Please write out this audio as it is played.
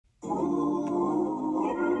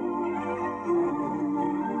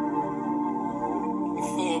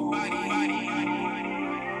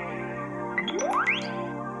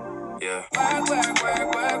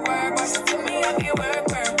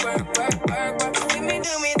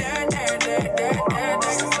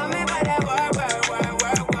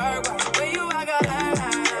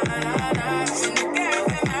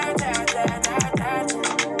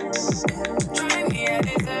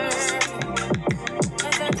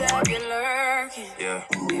have you lurking. Yeah.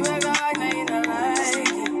 You make a hard now you don't like it.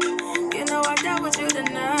 You know I dealt with you the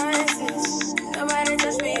nicest. Nobody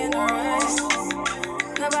touched me in the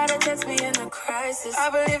right. Nobody touched me in the crisis. I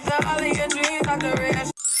believe that all of your dreams are the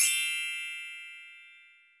real.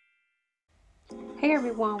 Hey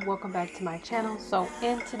everyone, welcome back to my channel. So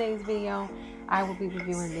in today's video, I will be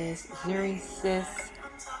reviewing this Zury Sis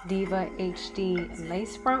Diva HD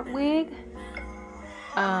lace front wig.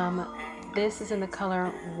 This is in the color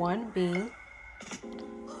 1B,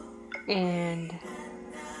 and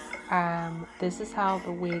this is how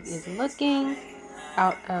the wig is looking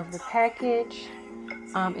out of the package.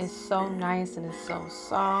 It's so nice and it's so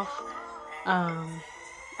soft.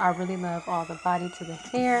 I really love all the body to the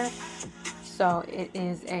hair. So it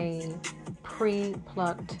is a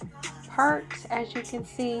pre-plucked part, as you can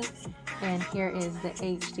see, and here is the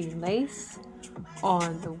HD lace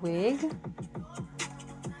on the wig.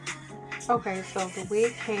 Okay, so the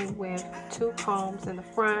wig came with 2 combs in the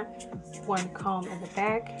front, 1 comb in the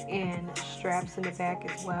back, and straps in the back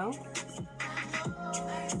as well.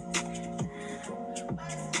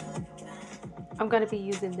 I'm going to be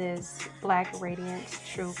using this Black Radiance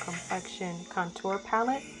True Complexion Contour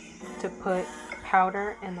Palette to put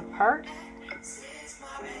powder in the part.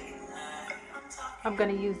 I'm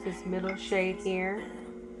going to use this middle shade here.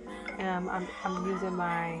 I'm using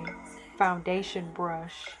my foundation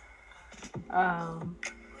brush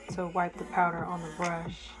to wipe the powder on the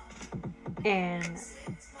brush and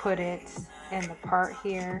put it in the part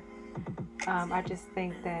here. I just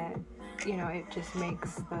think that, you know, it just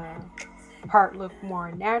makes the part look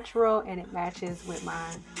more natural and it matches with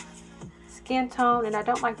my skin tone. And I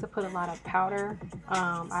don't like to put a lot of powder.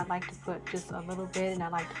 I like to put just a little bit, and I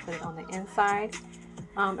like to put it on the inside.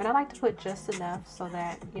 And I like to put just enough so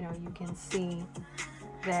that, you know, you can see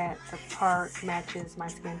that the part matches my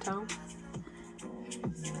skin tone.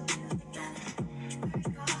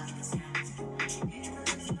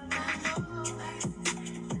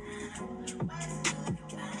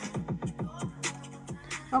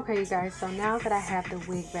 Okay, you guys, so now that I have the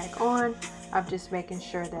wig back on, I'm just making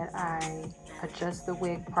sure that I adjust the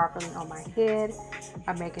wig properly on my head.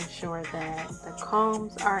 I'm making sure that the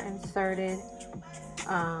combs are inserted.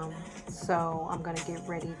 So I'm going to get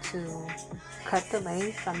ready to cut the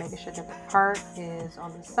lace. I'm making sure that the part is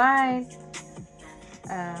on the side.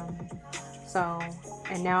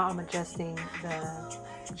 And now I'm adjusting the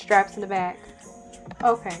straps in the back.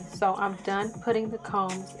 Okay, so I'm done putting the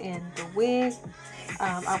combs in the wig.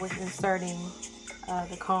 I was inserting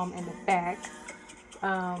the comb in the back.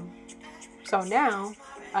 So now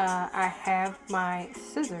I have my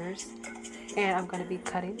scissors and I'm going to be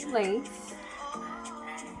cutting the lace.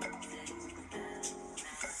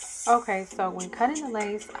 Okay, so when cutting the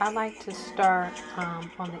lace, I like to start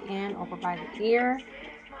on the end over by the ear.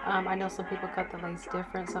 I know some people cut the lace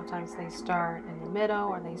different. Sometimes they start in the middle,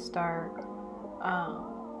 or they start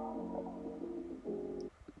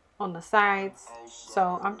on the sides.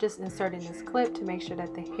 So I'm just inserting this clip to make sure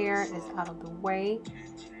that the hair is out of the way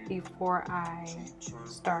before I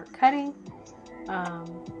start cutting.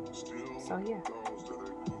 So yeah.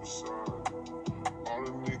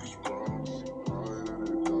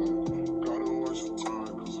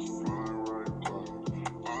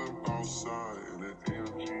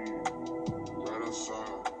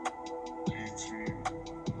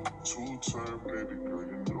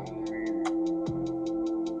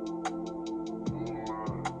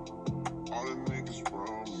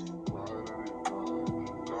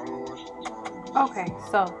 Okay,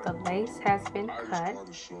 so the lace has been cut,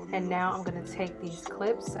 and now I'm going to take these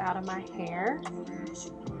clips out of my hair.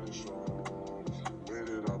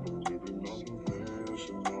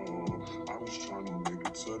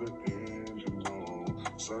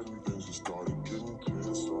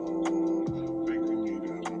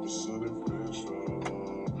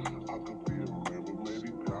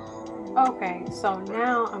 Okay, so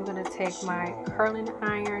now I'm going to take my curling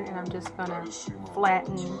iron and I'm just going to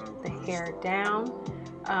flatten the hair down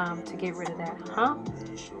to get rid of that hump.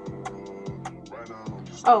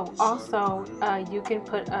 Oh, also you can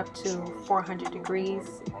put up to 400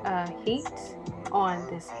 degrees heat on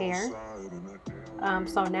this hair.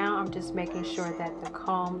 So now I'm just making sure that the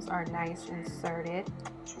combs are nice and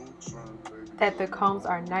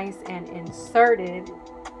inserted.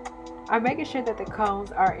 I'm making sure that the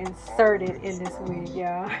combs are inserted in this wig,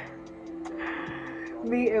 y'all.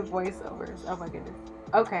 Me and voiceovers. Oh my goodness.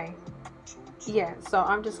 Okay. Yeah, so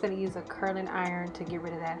I'm just going to use a curling iron to get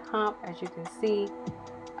rid of that hump, as you can see.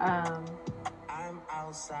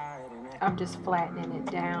 I'm just flattening it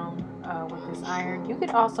down with this iron. You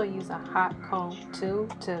could also use a hot comb too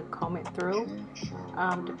to comb it through,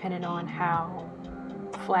 depending on how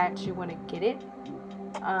flat you want to get it.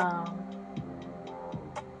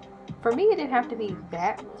 For me, it didn't have to be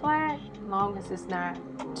that flat, long as it's not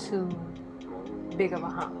too big of a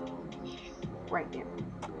hump right there.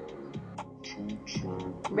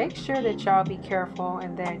 Make sure that y'all be careful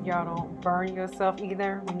and that y'all don't burn yourself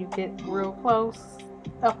either when you get real close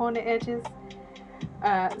up on the edges.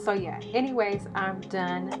 So yeah, anyways, I'm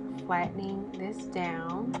done flattening this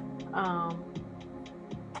down.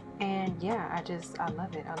 And yeah, I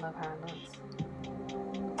love it. I love how it looks.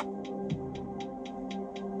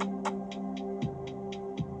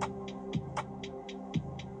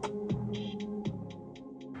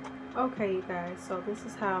 Okay, you guys, so this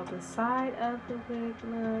is how the side of the wig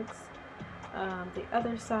looks, the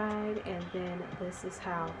other side, and then this is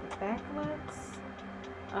how the back looks.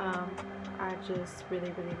 I just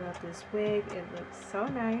really love this wig. It looks so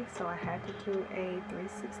nice, so I had to do a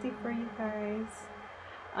 360 for you guys.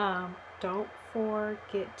 Don't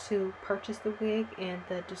forget to purchase the wig in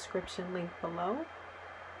the description link below.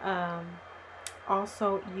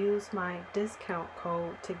 Also use my discount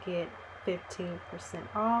code to get 15%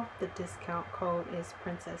 off. The discount code is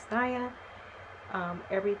Princess Naya.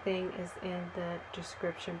 Everything is in the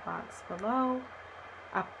description box below.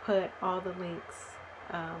 I put all the links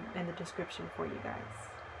in the description for you guys.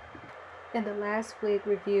 In the last wig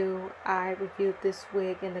review, I reviewed this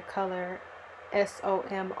wig in the color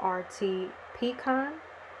SOMRT Pecan.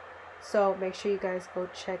 So make sure you guys go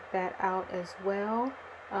check that out as well.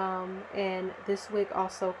 And this wig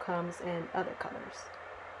also comes in other colors.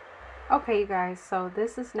 Okay, you guys, so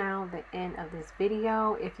this is now the end of this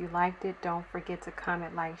video. If you liked it, don't forget to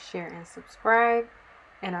comment, like, share, and subscribe.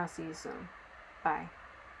 And I'll see you soon. Bye.